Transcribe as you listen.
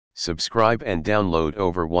Subscribe and download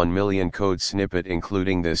over 1 million code snippet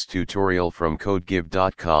including this tutorial from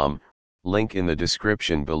codegive.com, link in the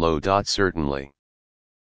description below. Certainly.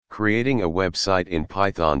 Creating a website in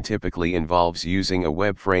Python typically involves using a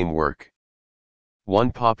web framework.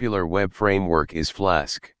 One popular web framework is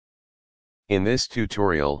Flask. In this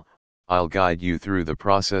tutorial, I'll guide you through the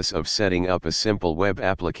process of setting up a simple web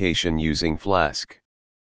application using Flask.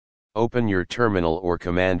 Open your terminal or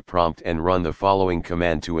command prompt and run the following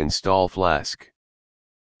command to install Flask.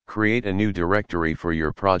 Create a new directory for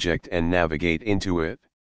your project and navigate into it.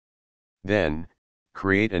 Then,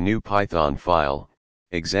 create a new Python file,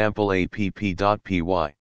 example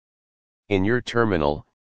app.py. In your terminal,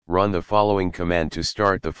 run the following command to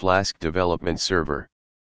start the Flask development server.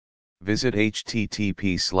 Visit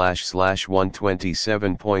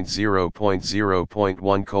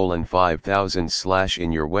http://127.0.0.1:5000/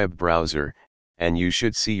 in your web browser, and you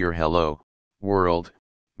should see your Hello, World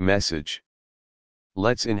message.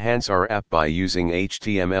 Let's enhance our app by using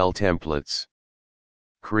HTML templates.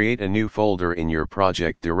 Create a new folder in your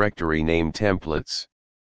project directory named Templates.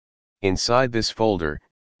 Inside this folder,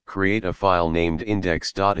 create a file named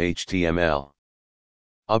index.html.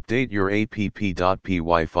 Update your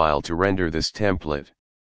app.py file to render this template.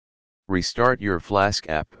 Restart your Flask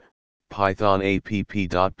app, Python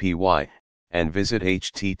app.py, and visit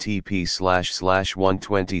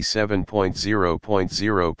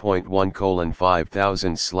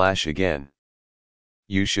http://127.0.0.1:5000/ again.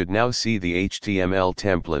 You should now see the HTML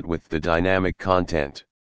template with the dynamic content.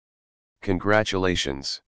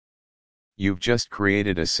 Congratulations! You've just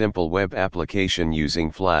created a simple web application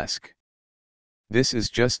using Flask. This is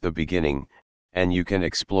just the beginning, and you can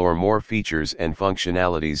explore more features and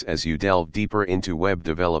functionalities as you delve deeper into web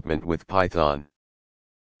development with Python.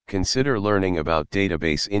 Consider learning about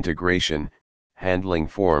database integration, handling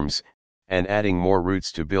forms, and adding more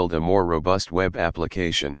routes to build a more robust web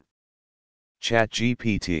application.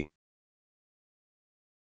 ChatGPT